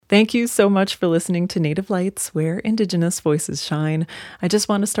Thank you so much for listening to Native Lights, where Indigenous voices shine. I just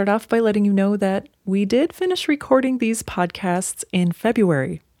want to start off by letting you know that we did finish recording these podcasts in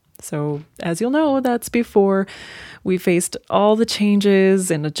February. So as you'll know, that's before we faced all the changes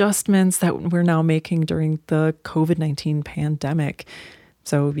and adjustments that we're now making during the COVID-19 pandemic.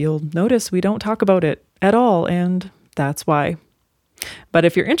 So you'll notice we don't talk about it at all, and that's why. But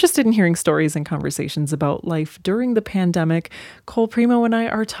if you're interested in hearing stories and conversations about life during the pandemic, Cole Primo and I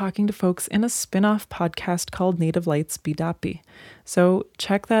are talking to folks in a spin-off podcast called Native Lights Bidapi. So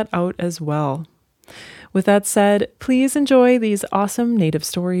check that out as well. With that said, please enjoy these awesome Native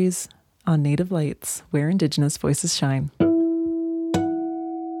stories on Native Lights, where Indigenous voices shine.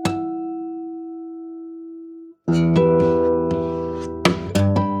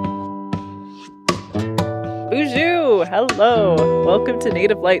 Bonjour, hello. Welcome to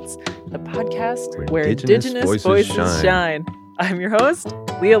Native Lights, the podcast where Indigenous voices shine. I'm your host,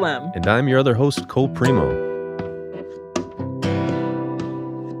 Leah Lem. And I'm your other host, Cole Primo.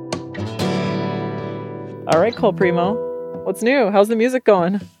 All right, Cole Primo, what's new? How's the music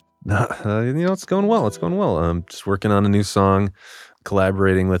going? It's going well. It's going well. I'm just working on a new song,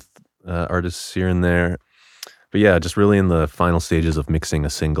 collaborating with artists here and there. But yeah, just really in the final stages of mixing a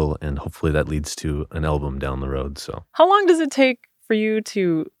single, and hopefully that leads to an album down the road. So, how long does it take for you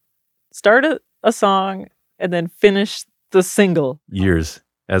to start a song and then finish the single? Years.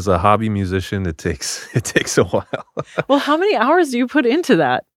 As a hobby musician, it takes a while. Well, how many hours do you put into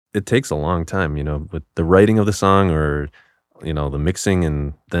that? It takes a long time, with the writing of the song or, the mixing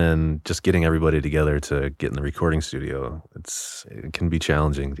and then just getting everybody together to get in the recording studio. It can be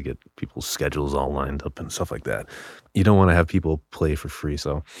challenging to get people's schedules all lined up and stuff like that. You don't want to have people play for free,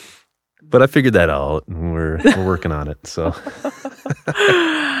 so. But I figured that out, and we're working on it. So.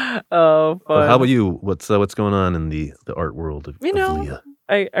 Oh, fun. But how about you? What's going on in the art world of Leah?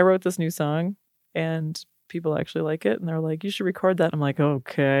 I wrote this new song, and people actually like it, and they're like, you should record that. I'm like,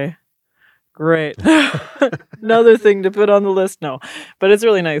 okay, great. Another thing to put on the list. No, but it's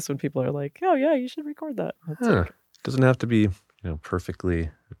really nice when people are like, oh yeah, you should record that. It doesn't have to be perfectly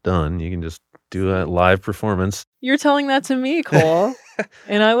done. You can just do a live performance. You're telling that to me, Cole,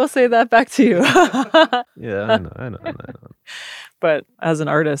 and I will say that back to you. Yeah, I know. But as an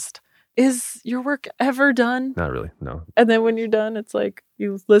artist, is your work ever done? Not really, no. And then when you're done, it's like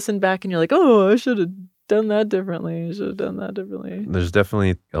you listen back and you're like, oh, I should have done that differently. I should have done that differently. There's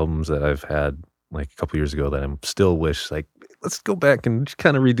definitely albums that I've had like a couple years ago that I still wish, like, let's go back and just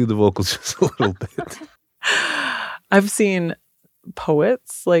kind of redo the vocals just a little bit. I've seen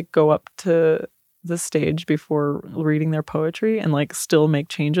poets like go up to the stage before reading their poetry and like still make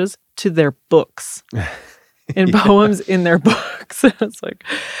changes to their books and poems in their books. It's like,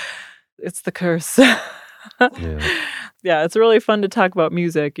 it's the curse. Yeah, it's really fun to talk about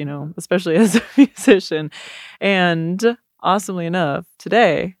music, especially as a musician. And awesomely enough,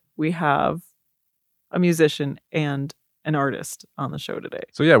 today we have a musician and an artist on the show today.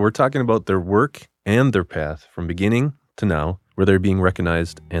 So yeah, we're talking about their work and their path from beginning to now, where they're being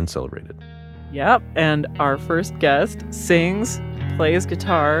recognized and celebrated. Yep, and our first guest sings, plays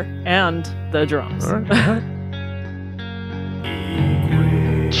guitar, and the drums. All right.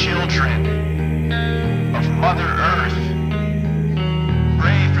 Children of Mother Earth,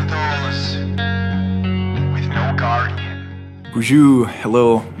 pray for those with no guardian. Bonjour,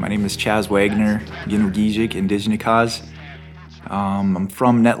 hello, my name is Chaz Wagner, Yinugijik, Indigenous. I'm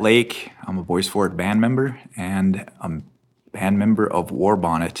from Nett Lake. I'm a Boys Fort band member, and I'm a band member of War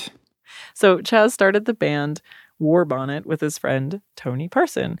Bonnet. So Chaz started the band War Bonnet with his friend Tony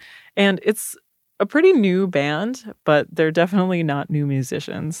Parson, and it's a pretty new band, but they're definitely not new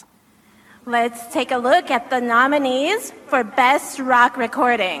musicians. Let's take a look at the nominees for Best Rock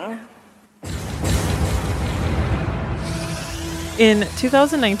Recording. In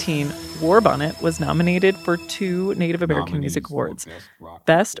 2019, War Bonnet was nominated for 2 Native American Music Awards,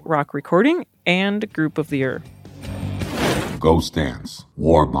 Best Rock Recording and Group of the Year. Ghost Dance,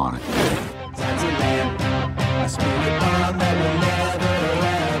 War Bonnet.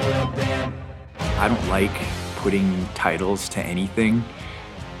 I don't like putting titles to anything,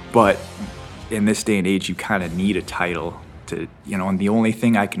 but in this day and age, you kind of need a title to, and the only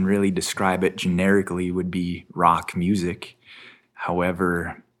thing I can really describe it generically would be rock music.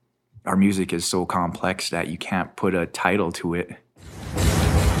 However, our music is so complex that you can't put a title to it.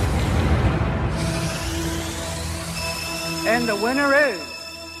 And the winner is...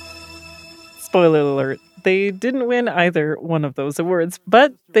 Spoiler alert, they didn't win either one of those awards,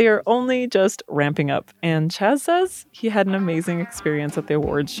 but they are only just ramping up. And Chaz says he had an amazing experience at the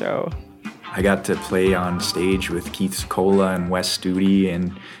awards show. I got to play on stage with Keith Secola and Wes Studi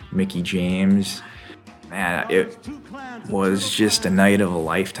and Mickey James. Man, it was just a night of a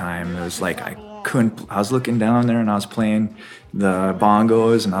lifetime. It was like I was looking down there and I was playing the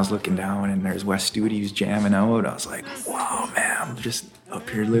bongos and I was looking down and there's Wes Studi who's jamming out. I was like, wow, man, I'm just up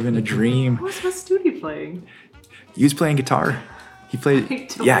here living a dream. What's Wes Studi playing? He was playing guitar. He played,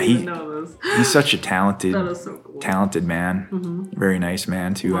 he's such a talented man. Mm-hmm. Very nice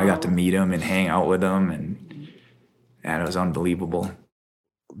man too. Wow. I got to meet him and hang out with him and it was unbelievable.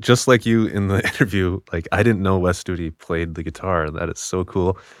 Just like you in the interview, like I didn't know Wes Studi played the guitar. That is so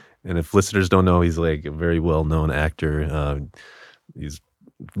cool. And if listeners don't know, he's like a very well-known actor. He's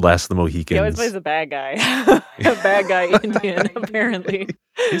Last of the Mohicans. He always plays a bad guy. A bad guy Indian, apparently.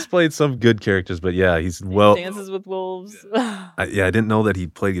 He's played some good characters, but yeah, he Dances with Wolves. I didn't know that he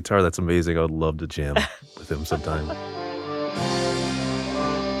played guitar. That's amazing. I would love to jam with him sometime.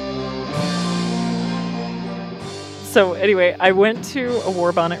 So anyway, I went to a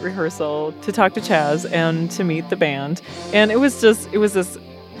War Bonnet rehearsal to talk to Chaz and to meet the band. And it was this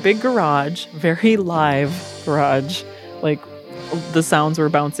big garage, very live garage. Like the sounds were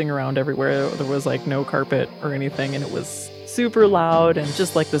bouncing around everywhere. There was like no carpet or anything. And it was super loud and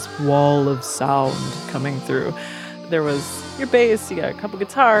just like this wall of sound coming through. There was your bass, you got a couple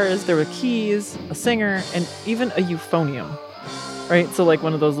guitars, there were keys, a singer, and even a euphonium, right? So like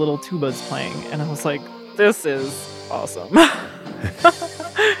one of those little tubas playing. And I was like, this is awesome.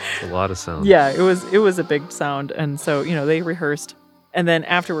 It's a lot of sound. Yeah, it was a big sound. And so, they rehearsed. And then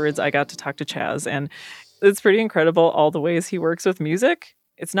afterwards, I got to talk to Chaz. And it's pretty incredible all the ways he works with music.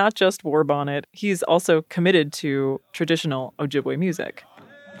 It's not just War Bonnet. He's also committed to traditional Ojibwe music.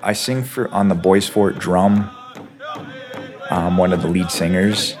 I sing on the Boys Fort drum. I'm one of the lead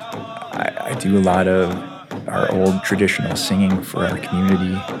singers. I do a lot of our old traditional singing for our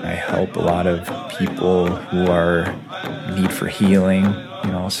community. I help a lot of people who are in need for healing,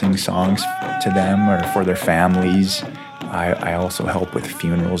 sing songs to them or for their families. I also help with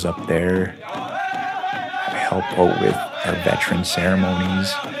funerals up there. I help out with our veteran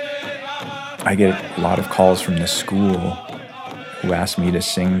ceremonies. I get a lot of calls from the school who ask me to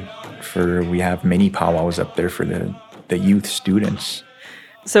sing we have mini powwows up there for the youth students.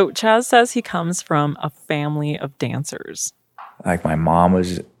 So Chaz says he comes from a family of dancers. Like my mom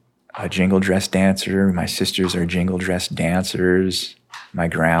was a jingle dress dancer. My sisters are jingle dress dancers. My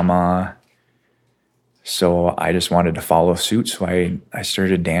grandma. So I just wanted to follow suit. So I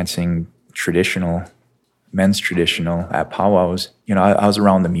started dancing men's traditional at powwows. I was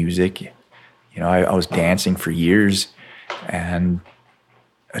around the music. I was dancing for years. And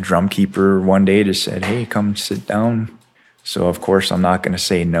a drum keeper one day just said, hey, come sit down. So, of course, I'm not going to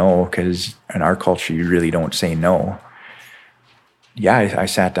say no because in our culture, you really don't say no. Yeah, I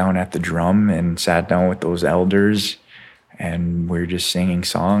sat down at the drum and sat down with those elders and we're just singing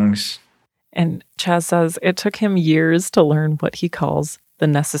songs. And Chaz says it took him years to learn what he calls the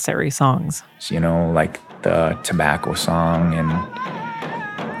necessary songs. So, like the tobacco song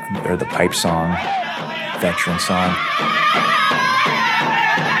or the pipe song, veteran song.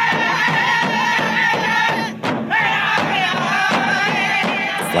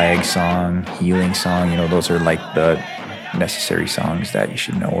 Flag song, healing song, those are like the necessary songs that you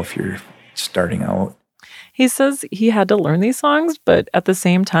should know if you're starting out. He says he had to learn these songs, but at the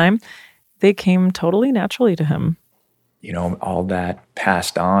same time, they came totally naturally to him. All that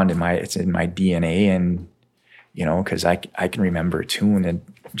passed on it's in my DNA and, because I can remember a tune and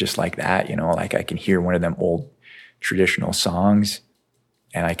just like that, like I can hear one of them old traditional songs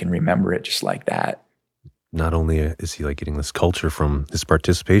and I can remember it just like that. Not only is he like getting this culture from his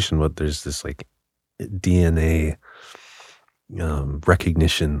participation, but there's this like DNA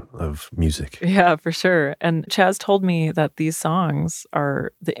recognition of music. Yeah, for sure. And Chaz told me that these songs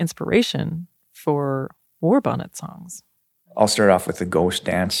are the inspiration for War Bonnet songs. I'll start off with the Ghost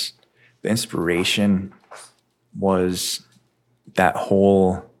Dance. The inspiration was that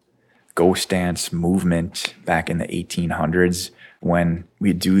whole Ghost Dance movement back in the 1800s when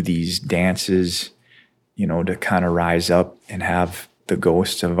we do these dances to kind of rise up and have the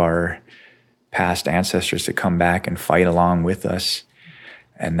ghosts of our past ancestors to come back and fight along with us.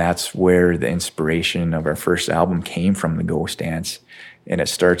 And that's where the inspiration of our first album came from, the Ghost Dance. And it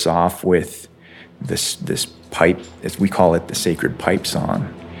starts off with this pipe, as we call it, the sacred pipe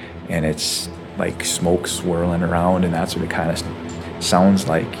song. And it's like smoke swirling around, and that's what it kind of sounds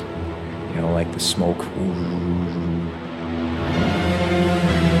like, like the smoke.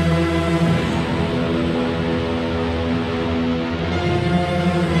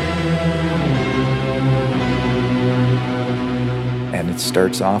 And it's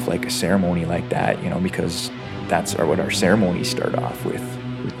starts off like a ceremony like that, you know, because that's what our ceremonies start off with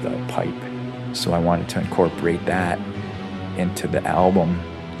the pipe. So I wanted to incorporate that into the album,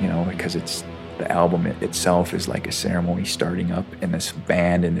 you know, because the album itself is like a ceremony starting up, and this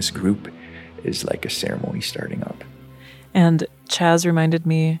band and this group is like a ceremony starting up. And Chaz reminded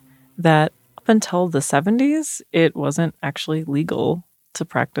me that up until the 70s, it wasn't actually legal to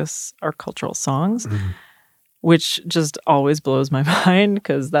practice our cultural songs, which just always blows my mind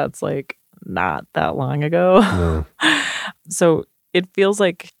because that's like not that long ago. No. So it feels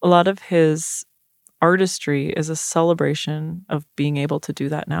like a lot of his artistry is a celebration of being able to do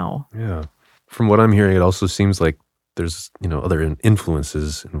that now. Yeah. From what I'm hearing, it also seems like there's, you know, other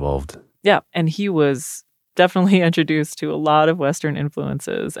influences involved. Yeah. And he was definitely introduced to a lot of Western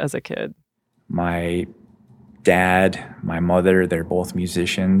influences as a kid. My dad, my mother, they're both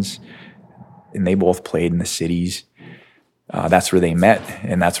musicians, and they both played in the cities. That's where they met,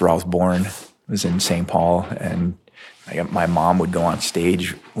 and that's where I was born. It was in St. Paul, and my mom would go on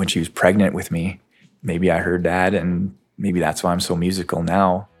stage when she was pregnant with me. Maybe I heard that, and maybe that's why I'm so musical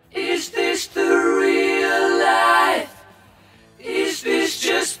now. Is this the real life? Is this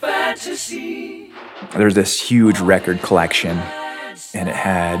just fantasy? There's this huge record collection, and it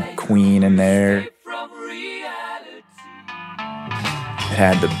had Queen in there. It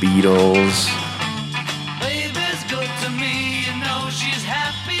had the Beatles,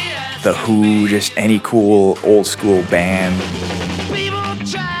 The Who, just any cool old school band.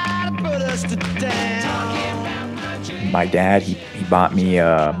 My dad, he bought me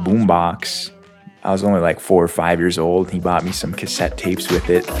a boombox. I was only like 4 or 5 years old. He bought me some cassette tapes with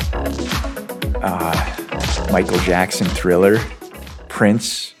it. Michael Jackson, Thriller,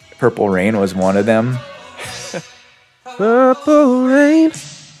 Prince, Purple Rain was one of them. Purple rain,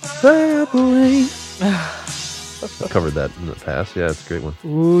 purple rain. I covered that in the past. Yeah, it's a great one.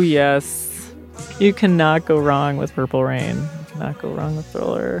 Ooh, yes. You cannot go wrong with Purple Rain. You cannot go wrong with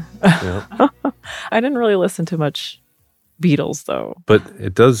Thriller. Yeah. I didn't really listen to much Beatles, though. But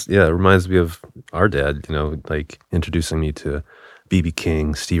it does, yeah, it reminds me of our dad, you know, like introducing me to B.B.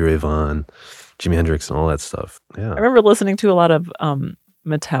 King, Stevie Ray Vaughan, Jimi Hendrix, and all that stuff. Yeah. I remember listening to a lot of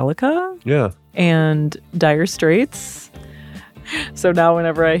Metallica. Yeah. And Dire Straits. So now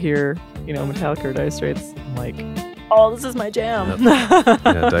whenever I hear, you know, Metallica or Dire Straits, I'm like, oh, this is my jam. Yep.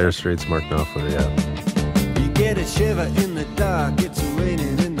 Yeah, Dire Straits, Mark Knopfler, yeah. You get a shiver in the dark, it's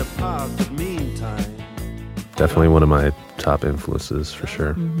raining in the park, but meantime. Definitely one of my top influences for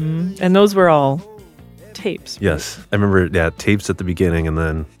sure. Mm-hmm. And those were all tapes. Right? Yes. I remember, yeah, tapes at the beginning, and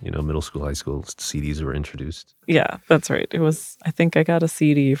then, you know, middle school, high school, CDs were introduced. Yeah, that's right. It was, I think I got a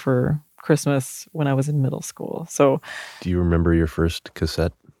CD for Christmas when I was in middle school. So, do you remember your first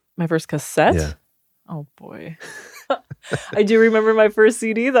cassette? My first cassette? Yeah. Oh boy. I do remember my first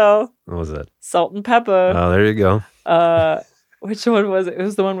CD though. What was that? Salt and Pepper. Oh, there you go. Which one was it? It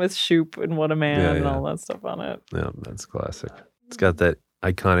was the one with Shoop and What a Man and all that stuff on it. Yeah, that's classic. It's got that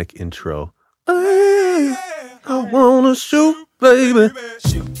iconic intro. I wanna shoot, baby.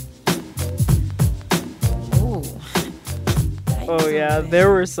 Oh yeah,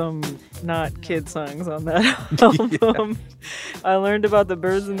 there were some not kid songs on that album. Yeah. I learned about the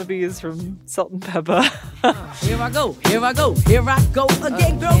birds and the bees from Salt and Pepper. Here I go, here I go, here I go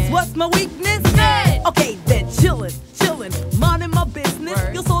again, girls. What's my weakness? Hey. Okay, then chillin', minding my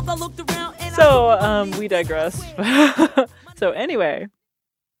business. You saw I looked around and so we digress. So anyway,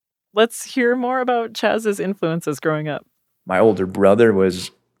 let's hear more about Chaz's influences growing up. My older brother was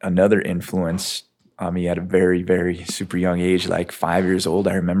another influence. He had a very, very super young age, like 5 years old.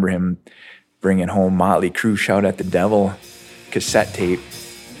 I remember him bringing home Motley Crue, Shout at the Devil, cassette tape.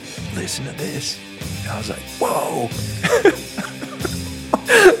 Listen to this. And I was like, whoa.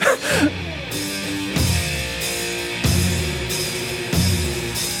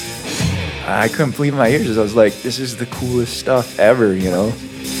 I couldn't believe my ears. I was like, this is the coolest stuff ever, you know?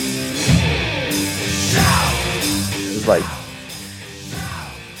 It was like,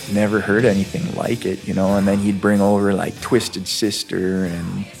 never heard anything like it, you know? And then he'd bring over like Twisted Sister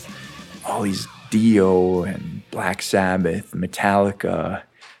and all these Dio and Black Sabbath, Metallica,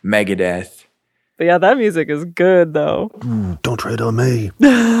 Megadeth. But yeah, that music is good though. Don't tread on me.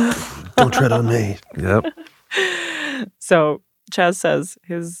 Don't tread on me. Yep. So Chaz says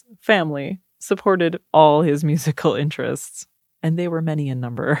his family supported all his musical interests, and they were many in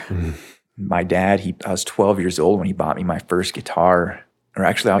number. My dad, I was 12 years old when he bought me my first guitar. Or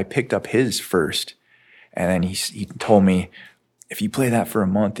actually, I picked up his first. And then he told me, if you play that for a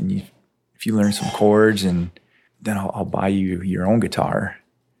month and if you learn some chords, and then I'll buy you your own guitar.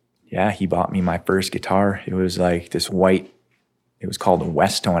 Yeah, he bought me my first guitar. It was like this white It was called a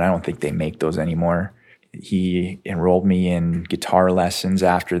Westone. I don't think they make those anymore. He enrolled me in guitar lessons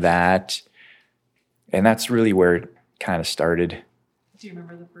after that. And that's really where it kind of started. Do you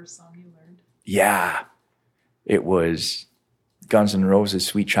remember the first song you learned? Yeah. It was Guns N' Roses'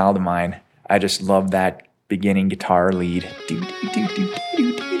 Sweet Child of Mine. I just love that beginning guitar lead.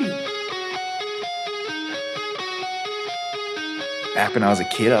 Back when I was a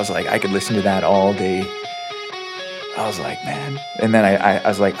kid, I was like, I could listen to that all day. I was like, man. And then I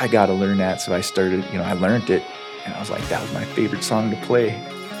was like, I got to learn that. So I started, I learned it. And I was like, that was my favorite song to play.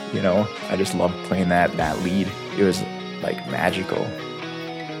 I just loved playing that lead. It was like magical.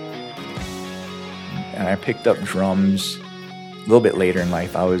 And I picked up drums a little bit later in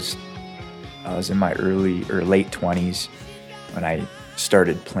life. I was in my early or late 20s when I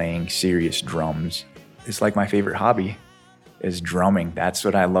started playing serious drums. It's like my favorite hobby is drumming. That's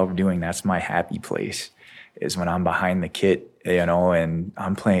what I love doing. That's my happy place, is when I'm behind the kit, and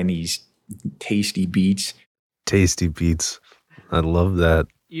I'm playing these tasty beats. Tasty beats. I love that.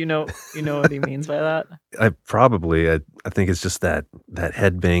 You know what he means by that? I think it's just that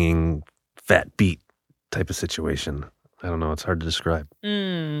head-banging fat beat type of situation. I don't know. It's hard to describe.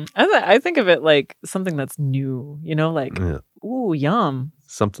 I think of it like something that's new, yeah. Ooh, yum.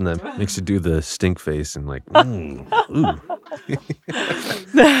 Something that makes you do the stink face and like, ooh.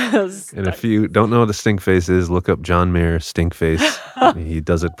 And if you don't know what a stink face is, look up John Mayer stink face. He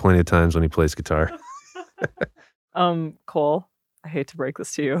does it plenty of times when he plays guitar. Cole, I hate to break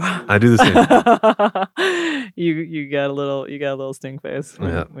this to you. I do the same. You got a little stink face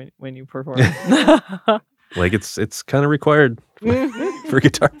when you perform. Like it's kind of required for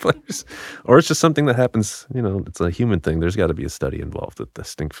guitar players, or it's just something that happens. It's a human thing. There's got to be a study involved with the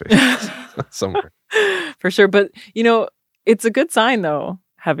stink face somewhere. For sure, but it's a good sign though,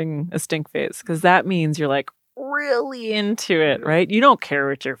 having a stink face, because that means you're like really into it, right? You don't care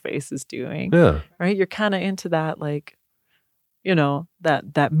what your face is doing, right? You're kind of into that, like,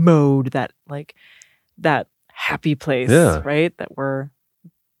 that mode, that like that happy place, right?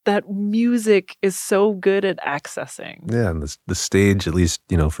 That music is so good at accessing. Yeah, and the stage, at least,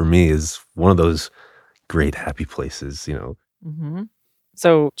 for me, is one of those great happy places, Mm-hmm.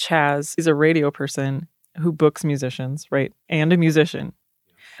 So Chaz is a radio person who books musicians, right? And a musician.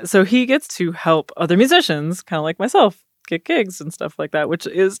 So he gets to help other musicians, kind of like myself, get gigs and stuff like that, which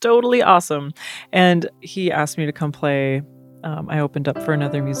is totally awesome. And he asked me to come play. I opened up for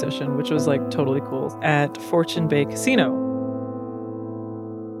another musician, which was like totally cool, at Fortune Bay Casino.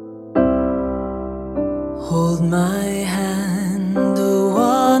 Hold my hand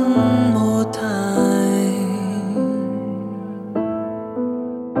one more time.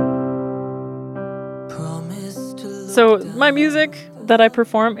 Promise to love. So my music that I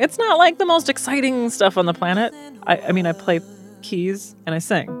perform, it's not like the most exciting stuff on the planet. I mean, I play keys and I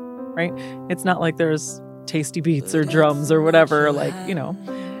sing, right? It's not like there's tasty beats or drums or whatever. Like,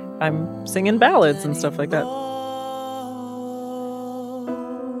 I'm singing ballads and stuff like that.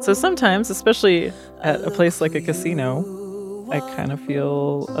 So sometimes, especially at a place like a casino, I kind of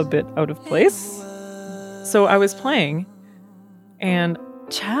feel a bit out of place. So I was playing, and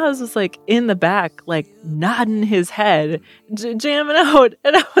Chaz was like in the back, like nodding his head, jamming out.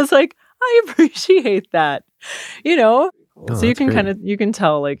 And I was like, I appreciate that, Oh, so you can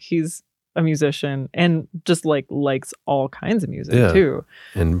tell like he's a musician and just like likes all kinds of music too.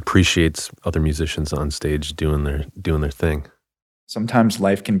 And appreciates other musicians on stage doing their thing. Sometimes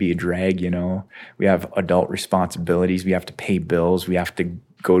life can be a drag, We have adult responsibilities. We have to pay bills. We have to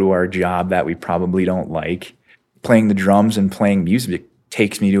go to our job that we probably don't like. Playing the drums and playing music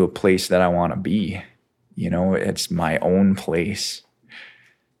takes me to a place that I want to be. It's my own place.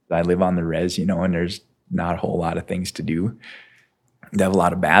 I live on the res, and there's not a whole lot of things to do. They have a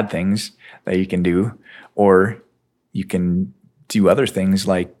lot of bad things that you can do, or you can do other things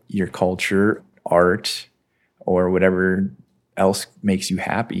like your culture, art, or whatever else makes you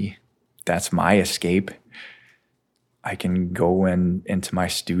happy. That's my escape. I can go into my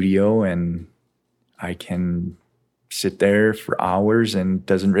studio and I can sit there for hours and it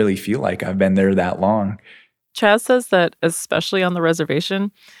doesn't really feel like I've been there that long. Chaz says that, especially on the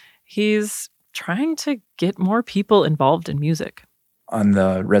reservation, he's trying to get more people involved in music. On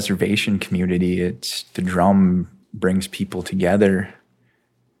the reservation community, the drum brings people together,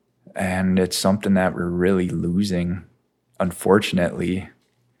 and it's something that we're really losing, unfortunately.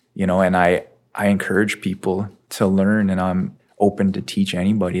 And I encourage people to learn, and I'm open to teach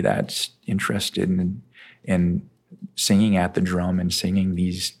anybody that's interested in singing at the drum and singing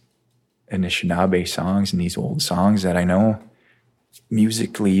these Anishinaabe songs and these old songs that I know.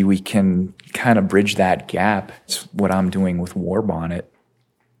 musically we can kind of bridge that gap. It's what I'm doing with War Bonnet,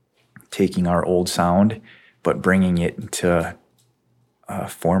 taking our old sound, but bringing it into a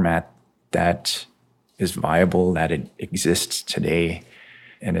format that is viable, that it exists today,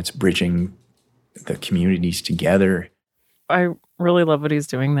 and it's bridging the communities together. I really love what he's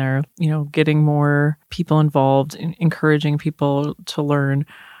doing there, getting more people involved, encouraging people to learn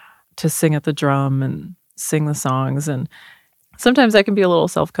to sing at the drum and sing the songs. And sometimes I can be a little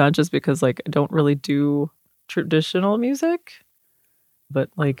self-conscious because I don't really do traditional music, but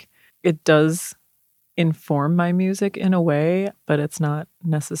it does inform my music in a way, but it's not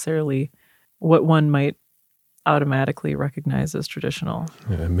necessarily what one might automatically recognize as traditional.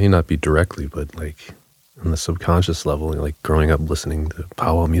 Yeah, it may not be directly, but on the subconscious level, growing up listening to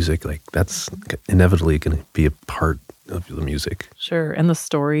powwow music, that's inevitably going to be a part of the music. Sure, and the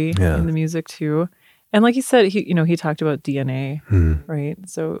story in the music too. And like he said, he talked about DNA, right?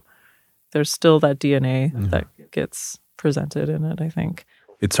 So there's still that DNA that gets presented in it, I think.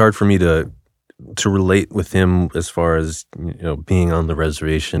 It's hard for me to relate with him as far as, being on the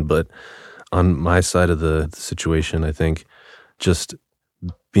reservation, but on my side of the situation, I think just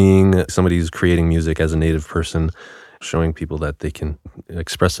being somebody who's creating music as a Native person, showing people that they can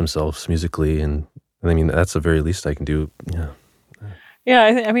express themselves musically, and I mean, that's the very least I can do. Yeah,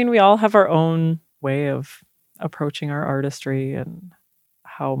 I mean, we all have our own way of approaching our artistry and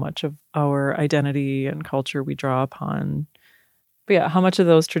how much of our identity and culture we draw upon. But yeah, how much of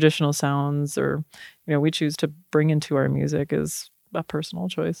those traditional sounds or, we choose to bring into our music is a personal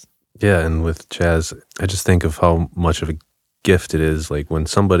choice. Yeah, and with Chaz, I just think of how much of a gift it is, when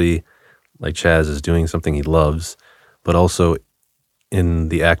somebody like Chaz is doing something he loves, but also in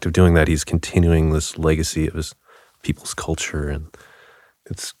the act of doing that, he's continuing this legacy of his people's culture, and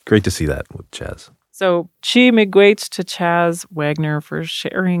it's great to see that with Chaz. So, chi miigwech to Chaz Wagner for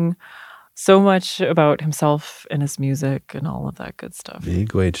sharing so much about himself and his music and all of that good stuff.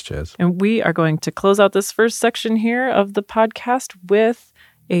 Miigwech, Chaz. And we are going to close out this first section here of the podcast with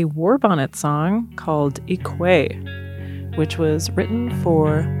a War Bonnet song called Ikwe, which was written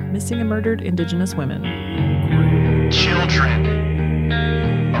for missing and murdered Indigenous women. Children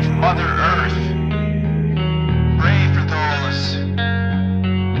of Mother Earth, pray for those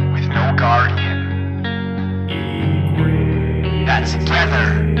with no guardian, that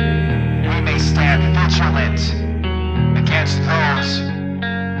together we may stand vigilant against those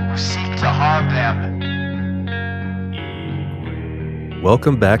who seek to harm them.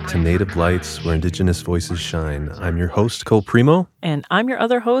 Welcome back to Native Lights, where Indigenous voices shine. I'm your host, Cole Primo. And I'm your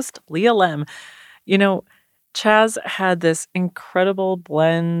other host, Leah Lem. Chaz had this incredible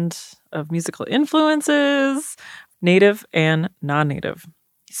blend of musical influences, Native and non-Native.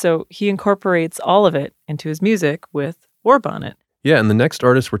 So he incorporates all of it into his music with War Bonnet. Yeah, and the next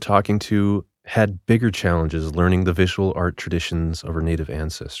artist we're talking to had bigger challenges learning the visual art traditions of her Native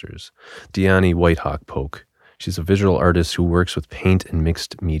ancestors. Diani Whitehawk Polk. She's a visual artist who works with paint and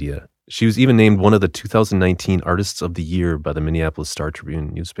mixed media. She was even named one of the 2019 Artists of the Year by the Minneapolis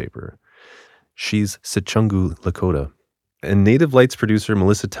Star-Tribune newspaper. She's Sichungu Lakota. And Native Lights producer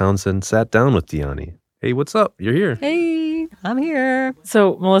Melissa Townsend sat down with Diani. Hey, what's up? You're here. Hey, I'm here.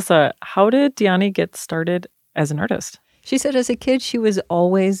 So, Melissa, how did Diani get started as an artist? She said as a kid, she was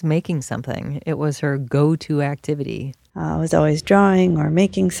always making something. It was her go-to activity. I was always drawing or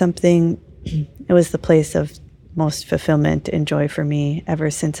making something. It was the place of most fulfillment and joy for me ever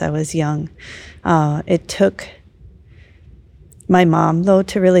since I was young. It took my mom, though,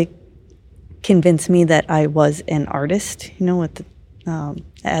 to really convince me that I was an artist, with the,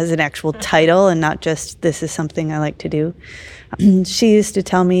 as an actual title and not just this is something I like to do. She used to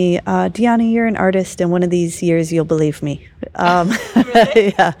tell me, Diani, you're an artist, and one of these years you'll believe me.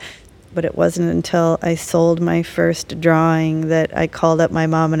 Yeah. But it wasn't until I sold my first drawing that I called up my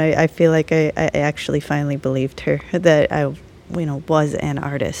mom, and I feel like I actually finally believed her that I, was an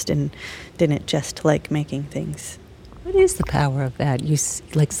artist and didn't just like making things. What is the power of that?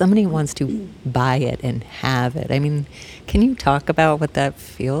 Somebody wants to buy it and have it. I mean, can you talk about what that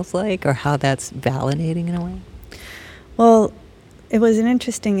feels like or how that's validating in a way? Well, it was an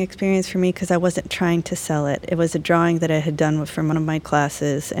interesting experience for me because I wasn't trying to sell it. It was a drawing that I had done from one of my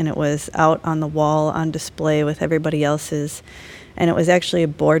classes, and it was out on the wall on display with everybody else's. And it was actually a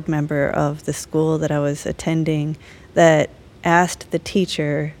board member of the school that I was attending that asked the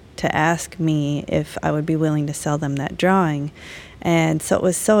teacher to ask me if I would be willing to sell them that drawing. And so it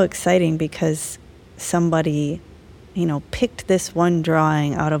was so exciting because somebody picked this one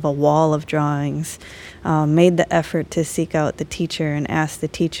drawing out of a wall of drawings, made the effort to seek out the teacher and ask the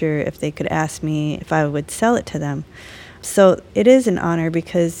teacher if they could ask me if I would sell it to them. So it is an honor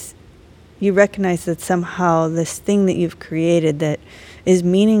because you recognize that somehow this thing that you've created that is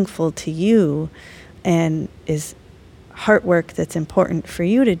meaningful to you and is heart work that's important for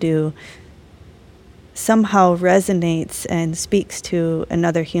you to do somehow resonates and speaks to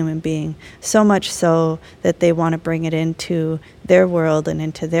another human being, so much so that they want to bring it into their world and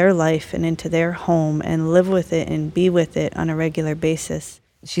into their life and into their home and live with it and be with it on a regular basis.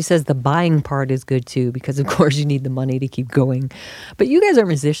 She says the buying part is good too, because of course you need the money to keep going. But you guys are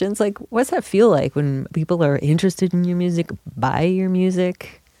musicians. Like, what's that feel like when people are interested in your music, buy your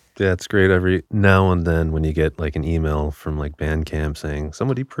music? Yeah, it's great every now and then when you get like an email from like Bandcamp saying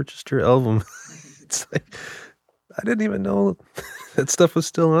somebody purchased your album. It's like, I didn't even know that stuff was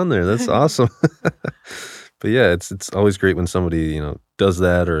still on there. That's awesome. But yeah, it's always great when somebody, does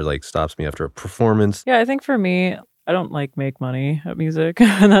that or like stops me after a performance. Yeah, I think for me, I don't like make money at music,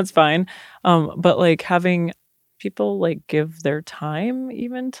 and that's fine. But like having people like give their time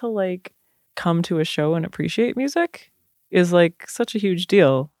even to like come to a show and appreciate music is like such a huge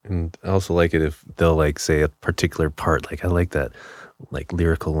deal. And I also like it if they'll like say a particular part, like I like that like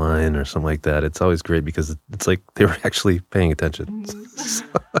lyrical line or something like that. It's always great because it's like they were actually paying attention.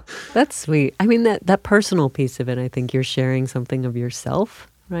 That's sweet. I mean, that personal piece of it, I think you're sharing something of yourself,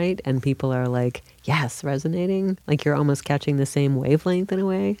 right? And people are like, yes, resonating. Like you're almost catching the same wavelength in a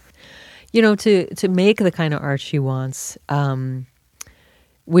way. To make the kind of art she wants,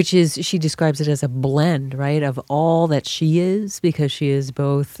 which is, she describes it as a blend, right, of all that she is, because she is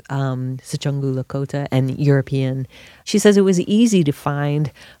both Sechungu Lakota and European. She says it was easy to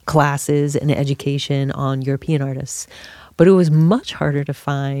find classes and education on European artists, but it was much harder to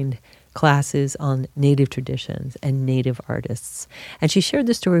find classes on Native traditions and Native artists. And she shared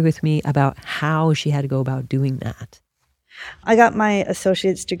the story with me about how she had to go about doing that. I got my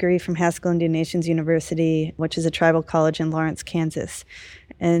associate's degree from Haskell Indian Nations University, which is a tribal college in Lawrence, Kansas.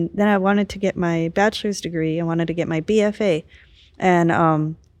 And then I wanted to get my bachelor's degree. I wanted to get my BFA. And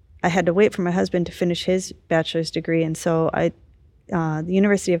I had to wait for my husband to finish his bachelor's degree. And so the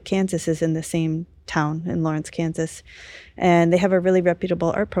University of Kansas is in the same town in Lawrence, Kansas. And they have a really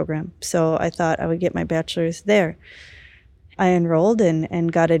reputable art program. So I thought I would get my bachelor's there. I enrolled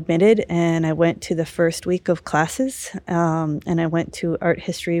and got admitted, and I went to the first week of classes, and I went to Art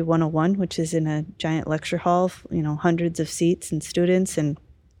History 101, which is in a giant lecture hall, hundreds of seats and students, and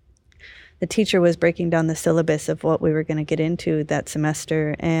the teacher was breaking down the syllabus of what we were going to get into that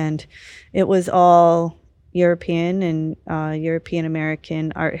semester, and it was all European and European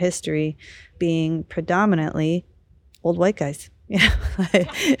American art history, being predominantly old white guys.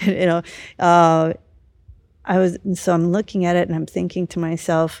 So I'm looking at it and I'm thinking to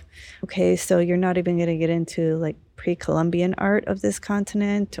myself, okay, so you're not even going to get into like pre-Columbian art of this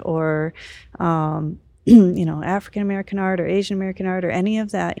continent or, African-American art or Asian-American art or any of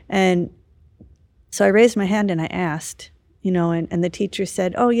that. And so I raised my hand and I asked, and the teacher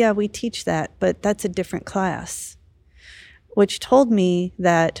said, oh yeah, we teach that, but that's a different class, which told me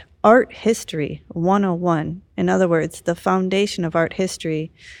that Art History 101, in other words, the foundation of art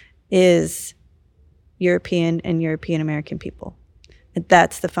history is European and European American people.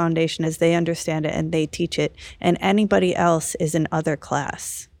 That's the foundation as they understand it and they teach it. And anybody else is an other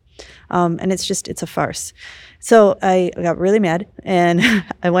class. And it's a farce. So I got really mad and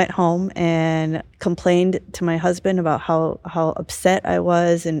I went home and complained to my husband about how upset I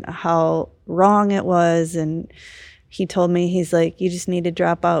was and how wrong it was. And he told me, he's like, you just need to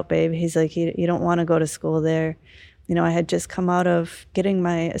drop out, babe. He's like, you don't want to go to school there. I had just come out of getting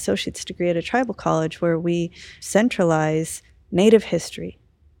my associate's degree at a tribal college where we centralize Native history,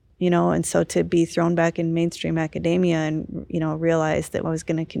 and so to be thrown back in mainstream academia and, realize that I was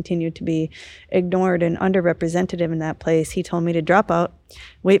going to continue to be ignored and underrepresented in that place, he told me to drop out,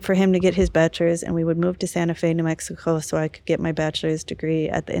 wait for him to get his bachelor's, and we would move to Santa Fe, New Mexico, so I could get my bachelor's degree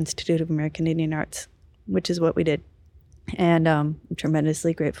at the Institute of American Indian Arts, which is what we did. And I'm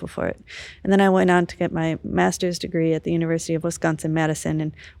tremendously grateful for it. And then I went on to get my master's degree at the University of Wisconsin-Madison,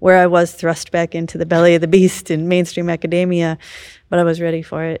 and where I was thrust back into the belly of the beast in mainstream academia, but I was ready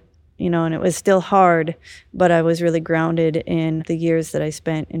for it, and it was still hard, but I was really grounded in the years that I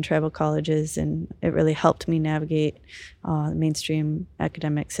spent in tribal colleges, and it really helped me navigate the mainstream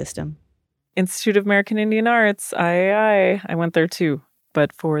academic system. Institute of American Indian Arts, I went there too,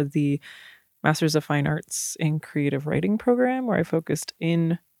 but for the Masters of Fine Arts in Creative Writing program, where I focused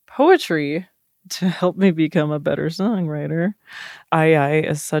in poetry to help me become a better songwriter. II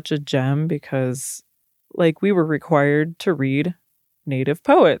is such a gem because, we were required to read Native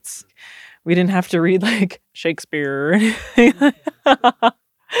poets. We didn't have to read, Shakespeare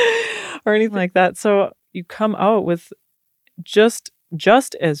or anything like that. So you come out with just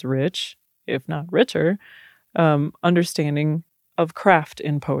as rich, if not richer, understanding of craft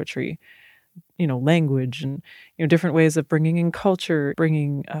in poetry, language and, different ways of bringing in culture,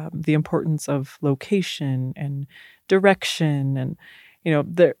 bringing the importance of location and direction. And,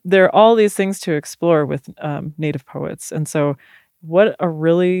 there are all these things to explore with Native poets. And so what a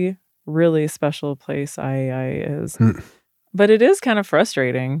really, really special place IAI is. But it is kind of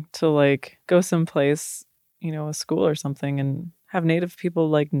frustrating to go someplace, a school or something, and have Native people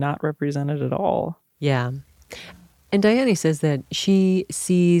not represented at all. Yeah. And Diane says that she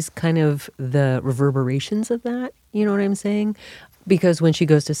sees kind of the reverberations of that, you know what I'm saying? Because when she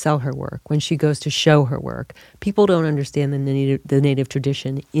goes to sell her work, when she goes to show her work, people don't understand the native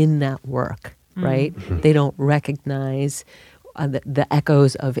tradition in that work, right? They don't recognize the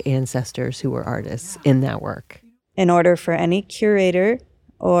echoes of ancestors who were artists in that work. In order for any curator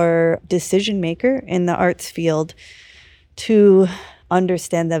or decision maker in the arts field to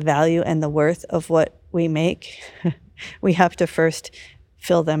understand the value and the worth of what we make, we have to first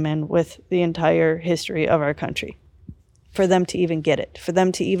fill them in with the entire history of our country for them to even get it, for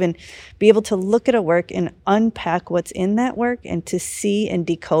them to even be able to look at a work and unpack what's in that work and to see and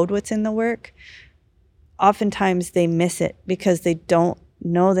decode what's in the work. Oftentimes they miss it because they don't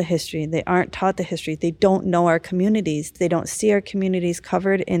know the history. They aren't taught the history. They don't know our communities. They don't see our communities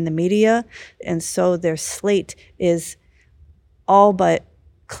covered in the media. And so their slate is all but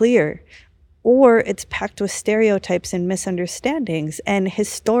clear, or it's packed with stereotypes and misunderstandings and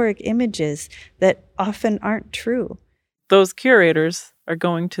historic images that often aren't true. Those curators are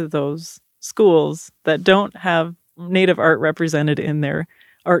going to those schools that don't have Native art represented in their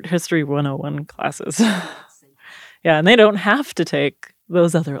Art History 101 classes. Yeah, and they don't have to take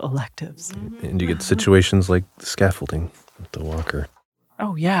those other electives. And you get situations like the scaffolding with the walker.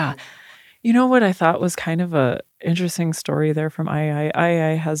 Oh, yeah. You know what I thought was kind of a interesting story there from IAI?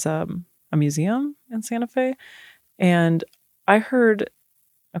 IAI has a museum in Santa Fe. And I heard,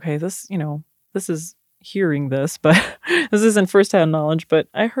 okay, this is hearing this, but this isn't firsthand knowledge, but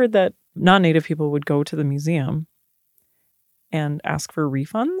I heard that non-Native people would go to the museum and ask for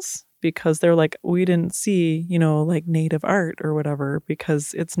refunds because they're like, we didn't see, Native art or whatever,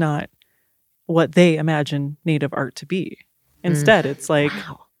 because it's not what they imagine Native art to be. Instead, it's like,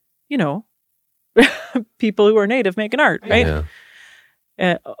 people who are Native making art, right?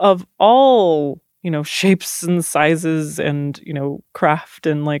 Yeah. Of all, shapes and sizes and, craft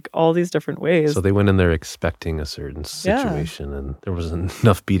and all these different ways. So they went in there expecting a certain situation and there wasn't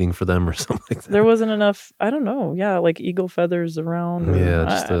enough beating for them or something like that. There wasn't enough, I don't know. Yeah. Eagle feathers around.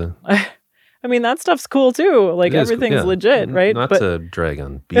 Yeah. I mean, that stuff's cool too. Everything's legit, right? Not to drag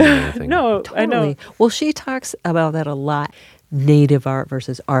on beating or anything. No, totally. I know. Well, she talks about that a lot. Native art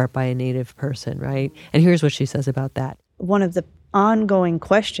versus art by a Native person, right? And here's what she says about that. One of the ongoing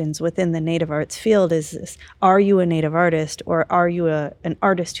questions within the Native arts field is this: are you a Native artist, or are you an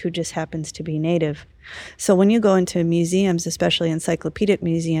artist who just happens to be Native? So when you go into museums, especially encyclopedic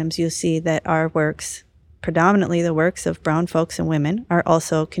museums, you'll see that our works, predominantly the works of brown folks and women, are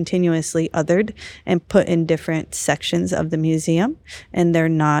also continuously othered and put in different sections of the museum, and they're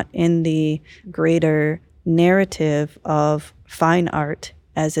not in the greater narrative of fine art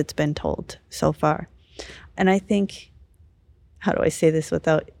as it's been told so far. And I think, how do I say this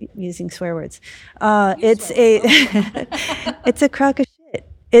without using swear words? It's a crock of shit.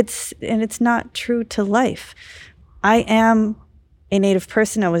 It's not true to life. I am a Native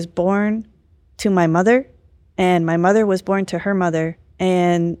person. I was born to my mother, and my mother was born to her mother,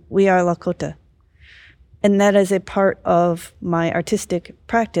 and we are Lakota. And that is a part of my artistic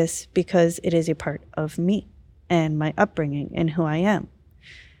practice because it is a part of me and my upbringing and who I am.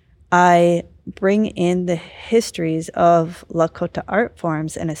 I bring in the histories of Lakota art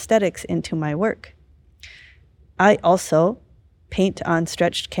forms and aesthetics into my work. I also paint on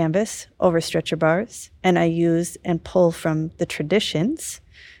stretched canvas over stretcher bars, and I use and pull from the traditions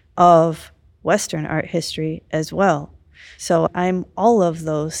of Western art history as well. So I'm all of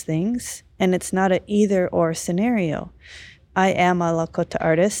those things, and it's not an either or scenario. I am a Lakota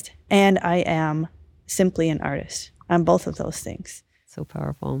artist, and I am simply an artist. I'm both of those things. So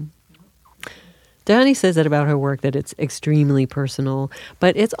powerful. Dani says that about her work, that it's extremely personal,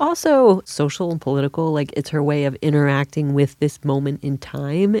 but it's also social and political. It's her way of interacting with this moment in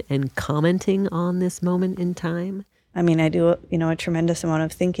time and commenting on this moment in time. I mean, I do, a tremendous amount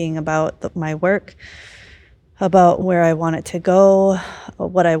of thinking about my work, about where I want it to go,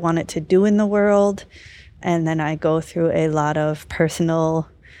 what I want it to do in the world. And then I go through a lot of personal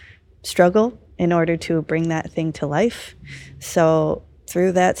struggle in order to bring that thing to life. So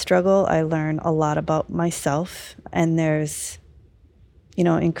through that struggle, I learn a lot about myself, and there's,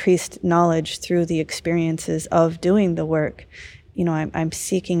 increased knowledge through the experiences of doing the work. I'm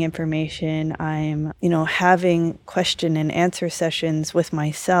seeking information. I'm, having question and answer sessions with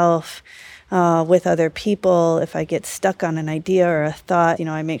myself, with other people. If I get stuck on an idea or a thought,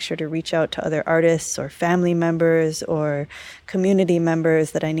 I make sure to reach out to other artists or family members or community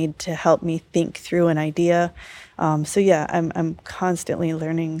members that I need to help me think through an idea. I'm constantly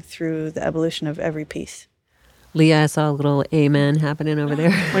learning through the evolution of every piece. Leah, I saw a little amen happening over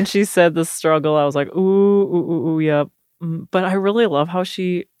there. When she said the struggle, I was like, ooh, yep. But I really love how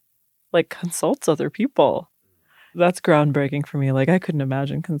she consults other people. That's groundbreaking for me. I couldn't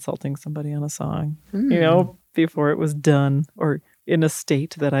imagine consulting somebody on a song, before it was done or in a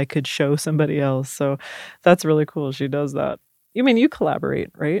state that I could show somebody else. So that's really cool. She does that. You mean you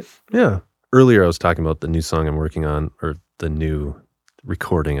collaborate, right? Yeah. Earlier I was talking about the new song I'm working on, or the new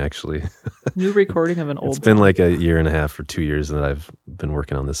recording, actually. New recording of an old It's been song. like a year and a half or 2 years that I've been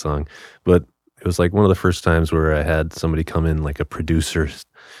working on this song. But it was one of the first times where I had somebody come in, a producer.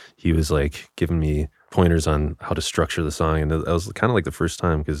 He was giving me pointers on how to structure the song. And that was kind of the first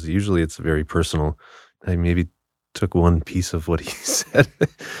time, because usually it's very personal. I maybe took one piece of what he said.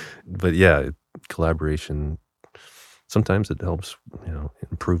 But yeah, collaboration, sometimes it helps,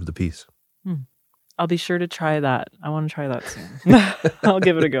 improve the piece. I'll be sure to try that. I want to try that soon. I'll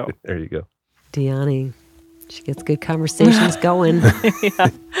give it a go. There you go. Deani, she gets good conversations going. Yeah.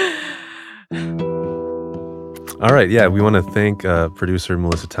 All right. Yeah. We want to thank producer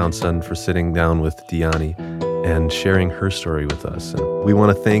Melissa Townsend for sitting down with Deani and sharing her story with us. And we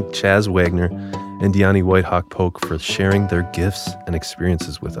want to thank Chaz Wagner and Deani Whitehawk Polk for sharing their gifts and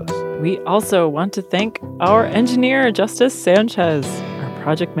experiences with us. We also want to thank our engineer, Justice Sanchez, our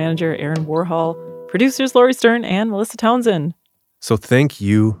project manager, Aaron Warhol, producers Lori Stern and Melissa Townsend. So thank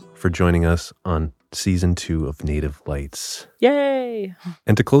you for joining us on season 2 of Native Lights. Yay!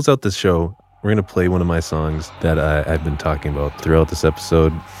 And to close out this show, we're going to play one of my songs that I've been talking about throughout this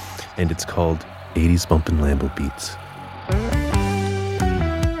episode, and it's called 80s Bumpin' Lambo Beats.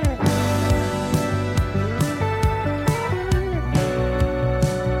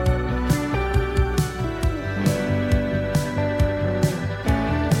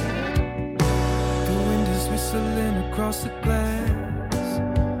 Across the glass,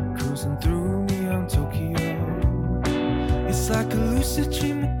 cruising through neon Tokyo. It's like a lucid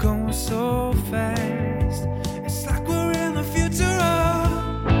dream, we're going so fast. It's like we're in the future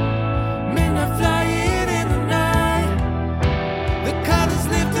of midnight flying in the night. The colors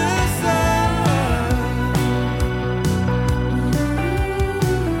lift us up.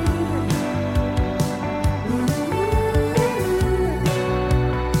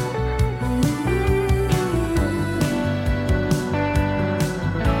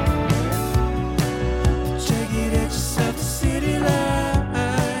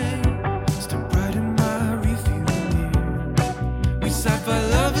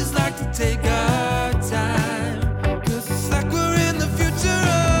 Take our time, 'cause it's like we're in the future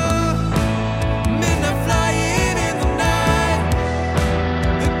of midnight flying in the night.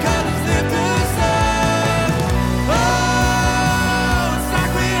 The colors lift us up. Oh, it's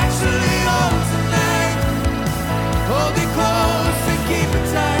like we actually own tonight. Hold it close and keep it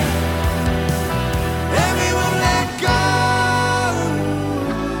tight, and we won't let go.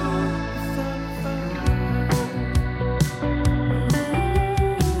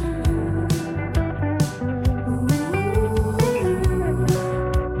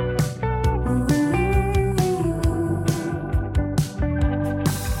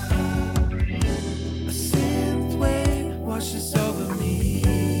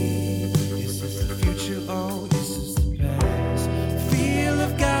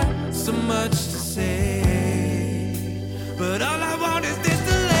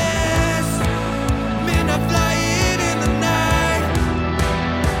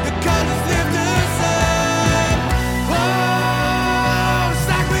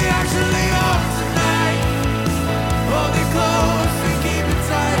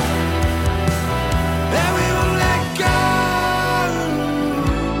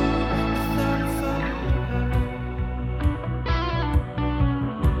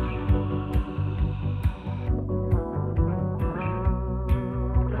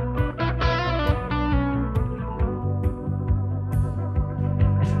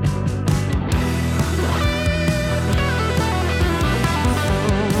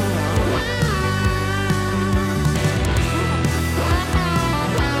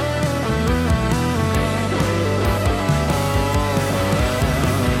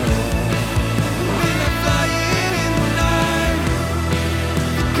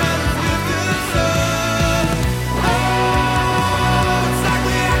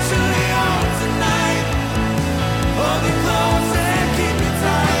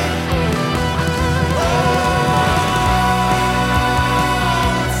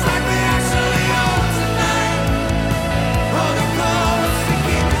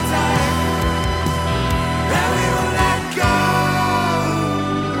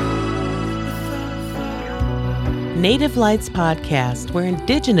 Native Lights Podcast, where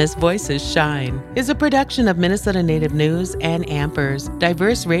Indigenous voices shine, is a production of Minnesota Native News and Ampers,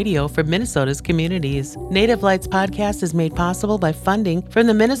 diverse radio for Minnesota's communities. Native Lights Podcast is made possible by funding from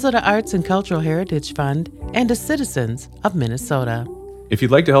the Minnesota Arts and Cultural Heritage Fund and the citizens of Minnesota. If you'd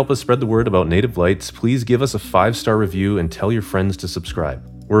like to help us spread the word about Native Lights, please give us a 5-star review and tell your friends to subscribe.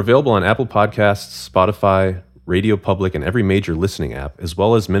 We're available on Apple Podcasts, Spotify, Radio Public, and every major listening app, as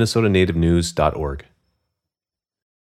well as MinnesotaNativeNews.org.